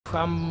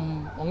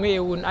I'm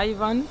Ongeyewun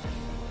Ivan,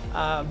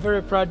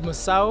 very proud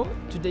Musau.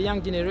 To the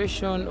young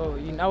generation or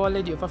in Our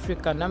Lady of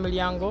Africa,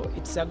 Namilyango,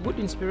 it's a good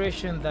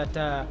inspiration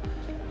that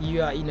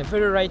you are in a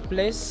very right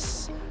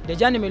place. The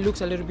journey may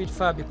look a little bit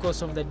far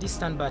because of the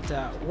distance, but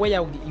where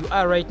you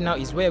are right now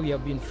is where we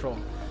have been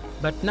from.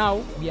 But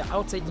now we are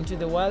outside into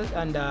the world,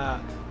 and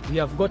we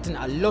have gotten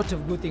a lot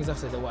of good things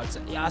outside the world.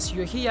 So as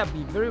you're here,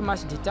 be very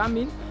much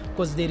determined,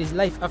 because there is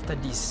life after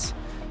this.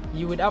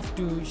 You would have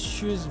to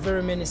choose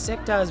very many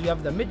sectors. We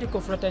have the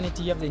medical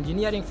fraternity, you have the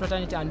engineering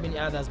fraternity, and many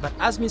others. But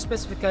as me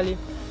specifically,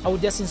 I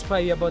would just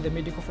inspire you about the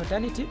medical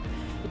fraternity.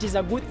 It is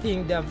a good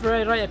thing. There are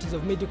varieties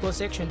of medical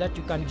section that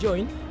you can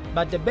join,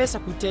 but the best I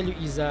could tell you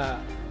is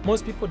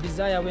most people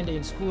desire when they're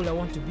in school, I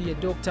want to be a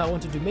doctor, I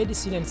want to do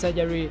medicine and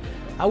surgery.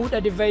 I would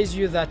advise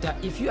you that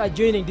if you are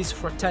joining this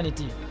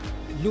fraternity,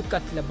 look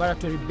at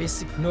laboratory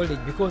basic knowledge,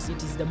 because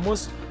it is the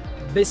most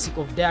basic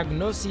of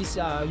diagnosis.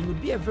 You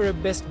would be a very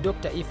best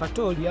doctor if at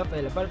all you have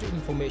a laboratory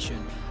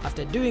information.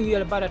 After doing your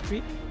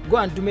laboratory, go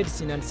and do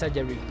medicine and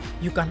surgery.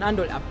 You can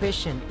handle a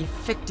patient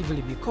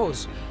effectively,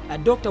 because a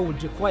doctor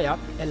would require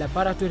a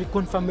laboratory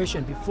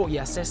confirmation before he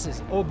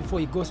assesses or before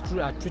he goes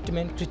through a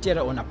treatment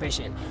criteria on a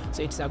patient.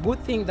 So it's a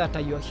good thing that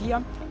you're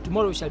here.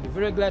 Tomorrow we shall be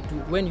very glad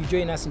when you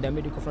join us in the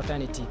medical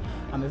fraternity.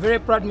 I'm very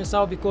proud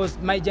myself, because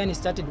my journey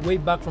started way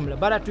back from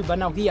laboratory, but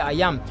now here I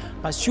am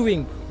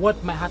pursuing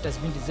what my heart has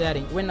been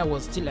desiring when I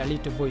was still a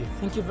little boy.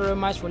 Thank you very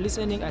much for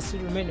listening. I still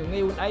remain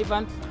Ongeyewun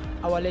Ivan,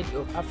 Our Lady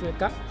of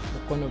Africa,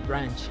 Mukono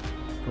branch.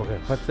 Okay,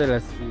 first tell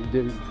us,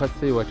 first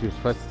say what you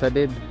first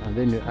studied,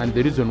 and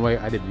the reason why you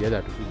added the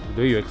other two,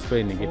 the way you're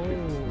explaining it.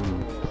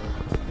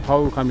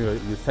 How come you're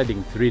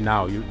studying 3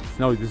 now?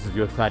 Now this is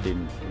your third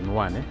in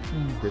one, eh?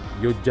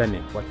 Your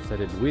journey, what you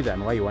started with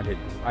and why you wanted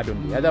to add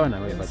on the other one,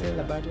 and why you added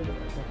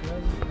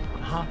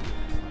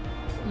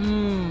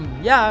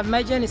Yeah,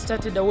 my journey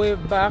started way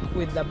back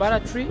with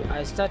laboratory.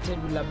 I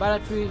started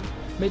with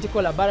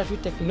medical laboratory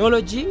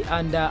technology,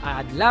 and I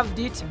had loved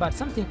it, but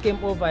something came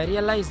over. I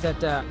realized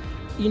that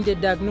in the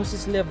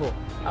diagnosis level,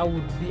 I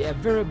would be a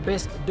very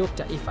best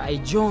doctor if I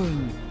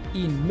join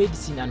in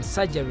medicine and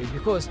surgery,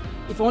 because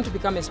if I want to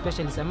become a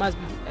specialist, I must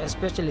be a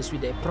specialist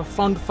with a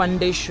profound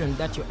foundation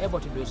that you're able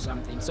to do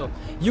something. So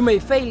you may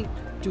fail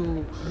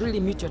to really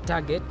meet your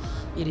target.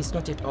 It is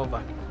not yet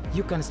over.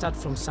 You can start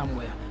from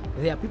somewhere.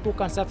 There are people who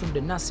can start from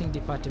the nursing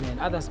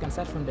department, others can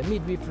start from the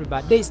midwifery,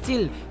 but they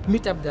still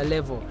meet up the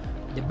level.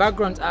 The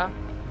backgrounds are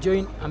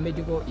join a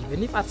medical,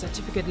 even if at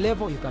certificate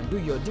level, you can do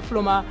your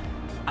diploma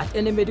at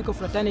any medical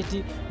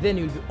fraternity, then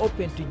you'll be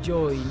open to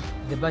join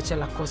the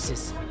bachelor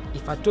courses.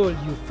 If at all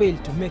you fail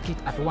to make it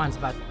at once,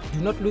 but do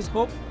not lose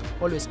hope,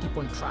 always keep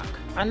on track.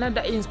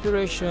 Another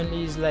inspiration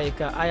is like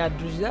I had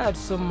desired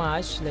so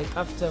much, like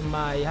after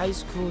my high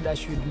school, I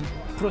should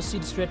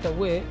proceed straight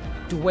away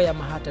to where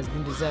my heart has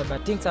been desired,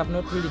 but things have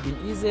not really been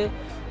easy.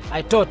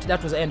 I thought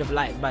that was the end of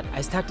life, but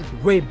I started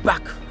way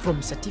back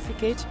from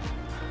certificate.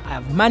 I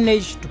have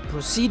managed to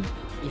proceed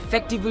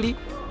effectively,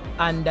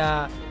 and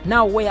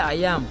now where I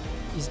am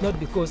is not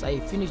because I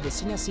finished the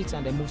senior 6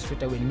 and I moved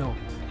straight away. No,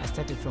 I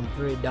started from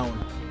very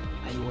down.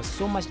 I was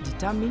so much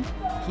determined.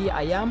 Here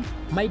I am.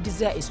 My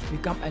desire is to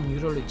become a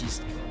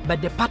neurologist,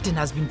 but the pattern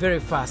has been very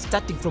fast,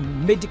 starting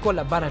from medical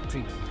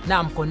laboratory. Now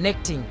I'm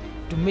connecting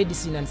to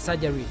medicine and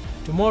surgery.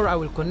 Tomorrow I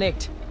will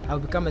connect, I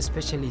will become a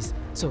specialist.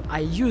 So I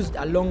used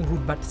a long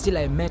route, but still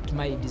I met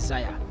my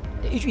desire.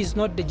 The issue is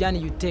not the journey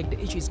you take, the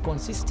issue is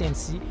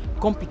consistency,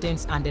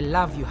 competence, and the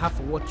love you have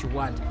for what you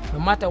want. No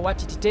matter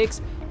what it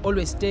takes,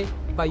 always stay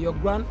by your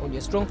ground, on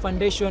your strong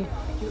foundation,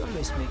 you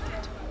always make it.